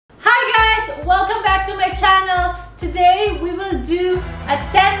welcome back to my channel. Today we will do a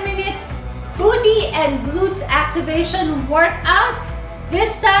 10-minute booty and glutes activation workout.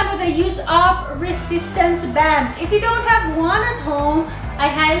 This time with the use of resistance band. If you don't have one at home, I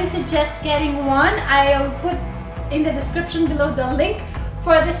highly suggest getting one. I'll put in the description below the link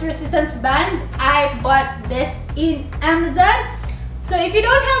for this resistance band. I bought this in Amazon. So if you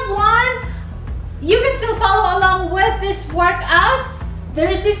don't have one, you can still follow along with this workout. The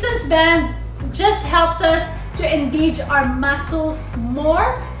resistance band just helps us to engage our muscles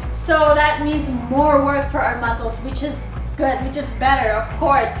more. So that means more work for our muscles, which is good, which is better, of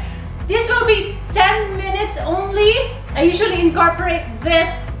course. This will be 10 minutes only. I usually incorporate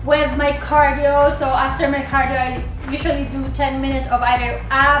this with my cardio. So after my cardio, I usually do 10 minutes of either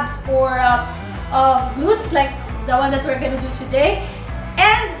abs or glutes, like the one that we're gonna do today.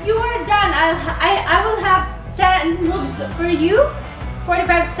 And you are done. I will have 10 moves for you,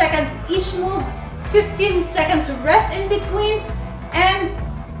 45 seconds each move, 15 seconds rest in between, and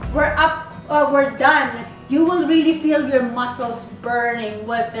we're done. You will really feel your muscles burning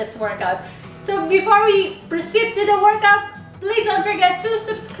with this workout. So before we proceed to the workout, please don't forget to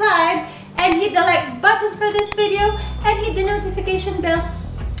subscribe and hit the like button for this video and hit the notification bell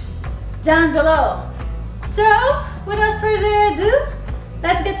down below. So without further ado,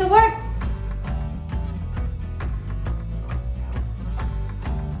 let's get to work.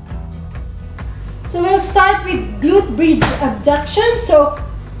 So we'll start with glute bridge abduction. So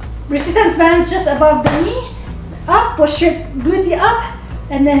resistance band just above the knee, up, push your glute up,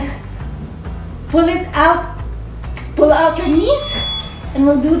 and then pull it out, pull out your knees, and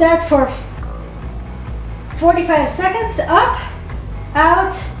we'll do that for 45 seconds. Up,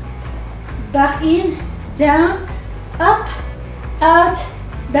 out, back in, down, up, out,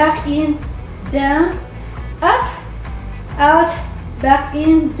 back in, down, up, out, back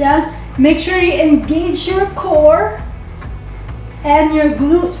in, down. Make sure you engage your core and your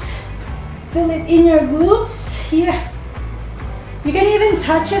glutes. Feel it in your glutes here. You can even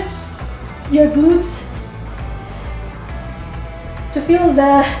touch it, your glutes, to feel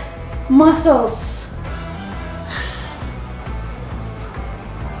the muscles.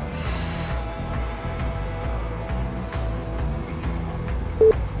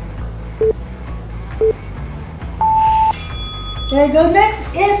 There you go.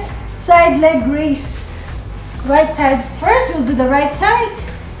 Next is side leg raise. Right side first. We'll do the right side.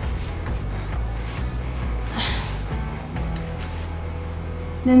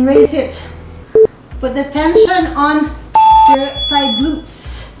 Then raise it. Put the tension on your side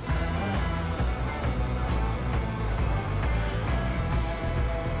glutes.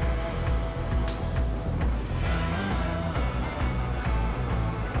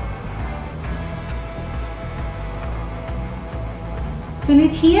 Feel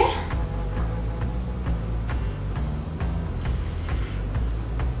it here.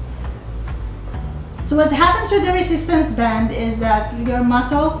 So what happens with the resistance band is that your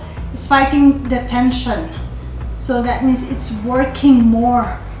muscle is fighting the tension. So that means it's working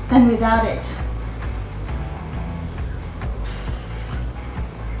more than without it.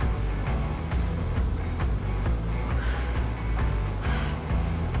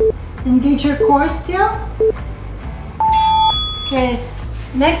 Engage your core still. Okay,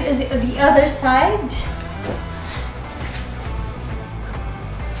 next is the other side.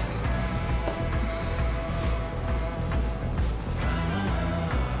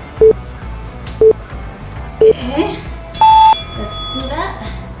 Okay, let's do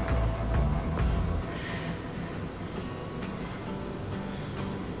that.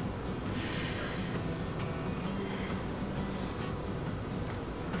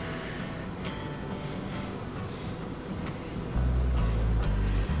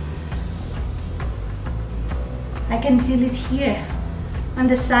 I can feel it here on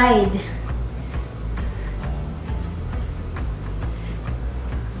the side.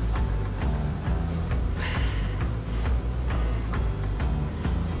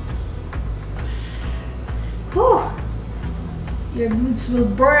 Your glutes will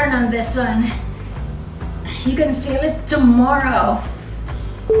burn on this one. You can feel it tomorrow.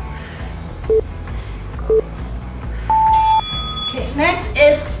 Okay, next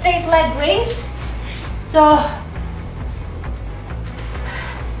is straight leg raise. So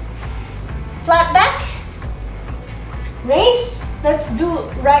flat back, raise. Let's do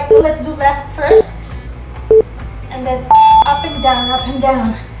left first, and then up and down, up and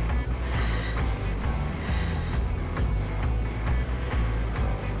down.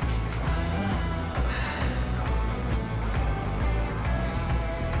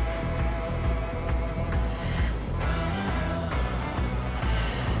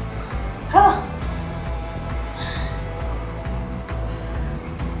 Huh.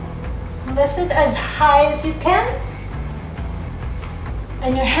 Lift it as high as you can.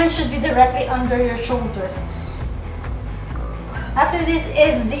 And your hands should be directly under your shoulder. After this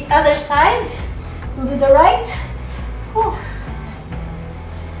is the other side. We'll do the right. Whew.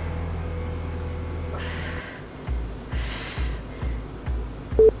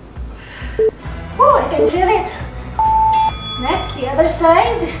 Whew, I can feel it. Next, the other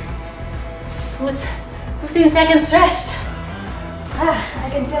side. With 15 seconds rest. I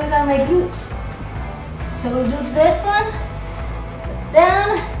can feel it on my glutes. So we'll do this one.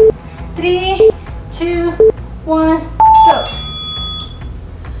 Down. 3, 2, 1, go.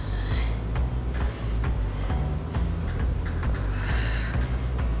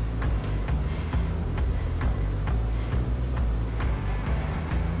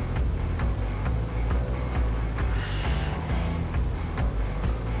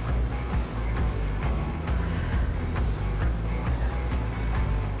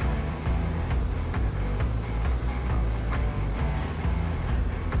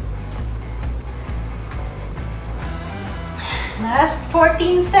 Last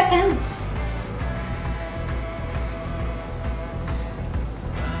 14 seconds.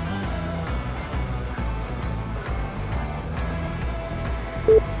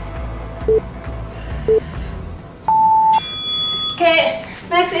 Okay,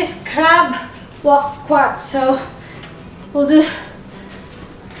 next is crab walk squat. So we'll do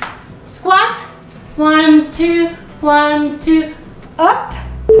squat, 1, 2, 1, 2, up,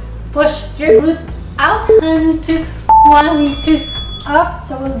 push your glute out, 1, 2, 1, 2, up.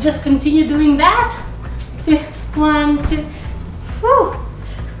 So we'll just continue doing that. 2, 1, 2. Whew.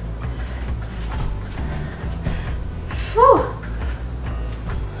 Whew.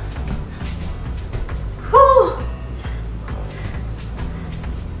 Whew.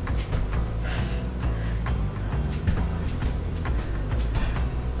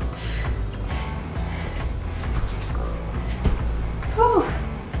 Whew.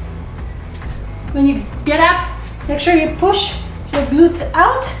 When you get up, make sure you push your glutes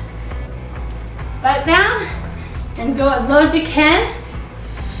out, back down, and go as low as you can.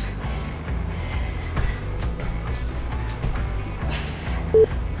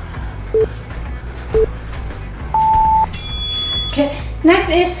 Okay, next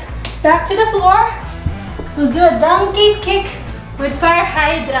is back to the floor. We'll do a donkey kick with fire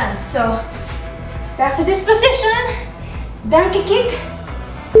hydrant. So back to this position, donkey kick,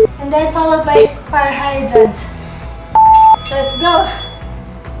 and then followed by fire hydrant. Let's go.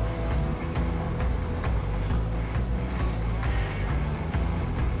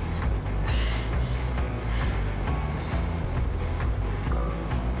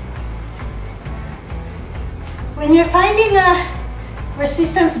 When you're finding a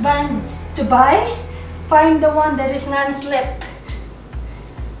resistance band to buy, find the one that is non-slip.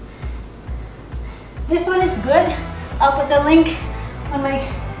 This one is good. I'll put the link on my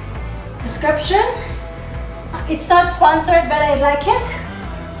description. It's not sponsored, but I like it.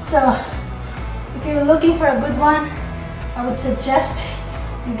 So if you're looking for a good one, I would suggest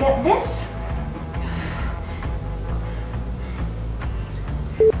you get this.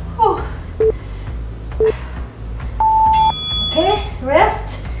 Whew. Okay,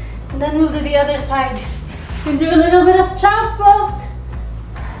 rest, and then we'll do the other side. You can do a little bit of child's pose.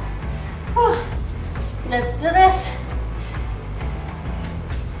 Whew. Let's do this.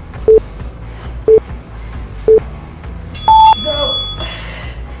 Go.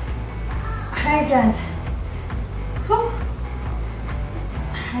 Hydrant. Whew.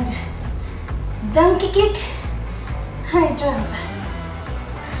 Donkey kick. Hydrant.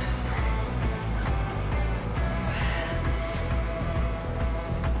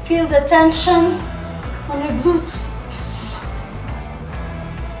 Feel the tension on your glutes.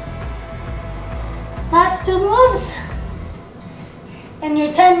 Last 2 moves, and your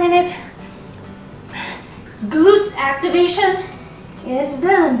 10-minute glutes activation is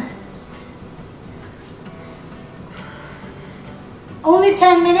done. Only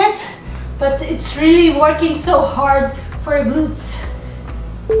 10 minutes, but it's really working so hard for your glutes.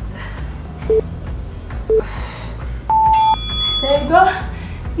 There you go.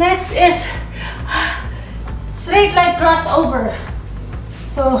 Next is straight leg crossover.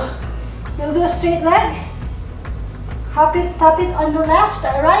 So you'll do a straight leg, tap it on the left,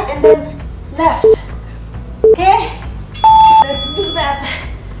 right, and then left. Okay, let's do that.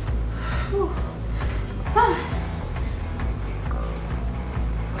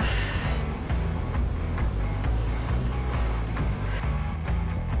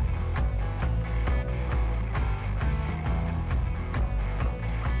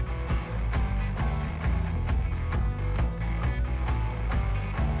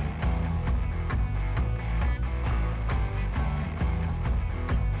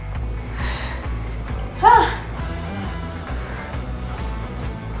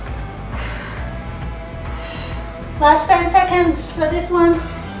 Last 10 seconds for this one,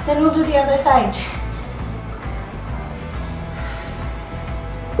 then we'll do the other side.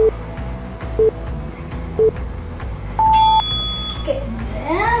 Okay,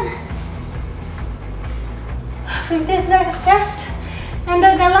 then 15 seconds rest, and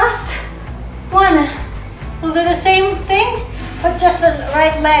then the last one. We'll do the same thing, but just the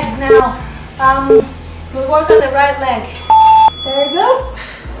right leg now. We'll work on the right leg. There you go.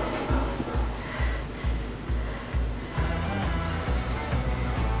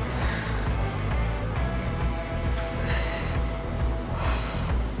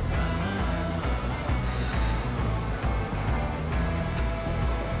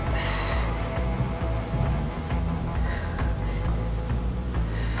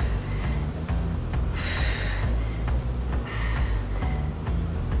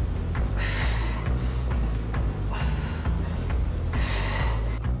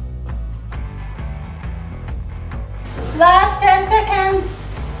 Last 10 seconds.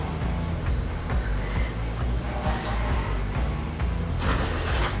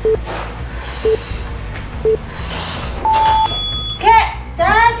 Okay,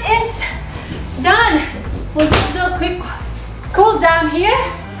 that is done. We'll just do a quick cool down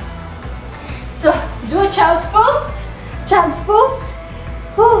here. So do a child's pose. Child's pose.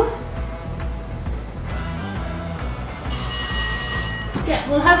 Whew. Okay,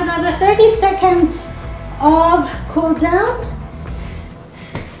 we'll have another 30 seconds of cool down.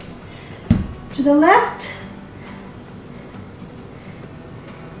 To the left.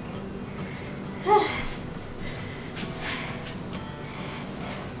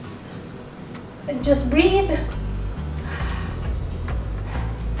 And just breathe.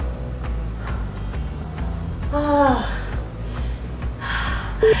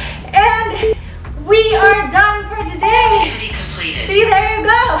 And we are done for today. Activity completed. See, there you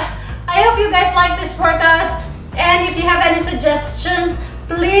go. I hope you guys like this workout, and if you have any suggestion,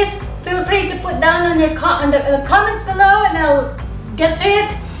 please feel free to put down on your the comments below, and I'll get to it.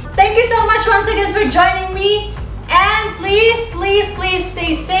 Thank you so much once again for joining me, and please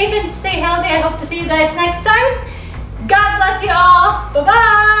stay safe and stay healthy. I hope to see you guys next time. God bless you all. Bye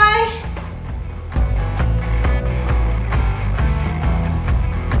bye.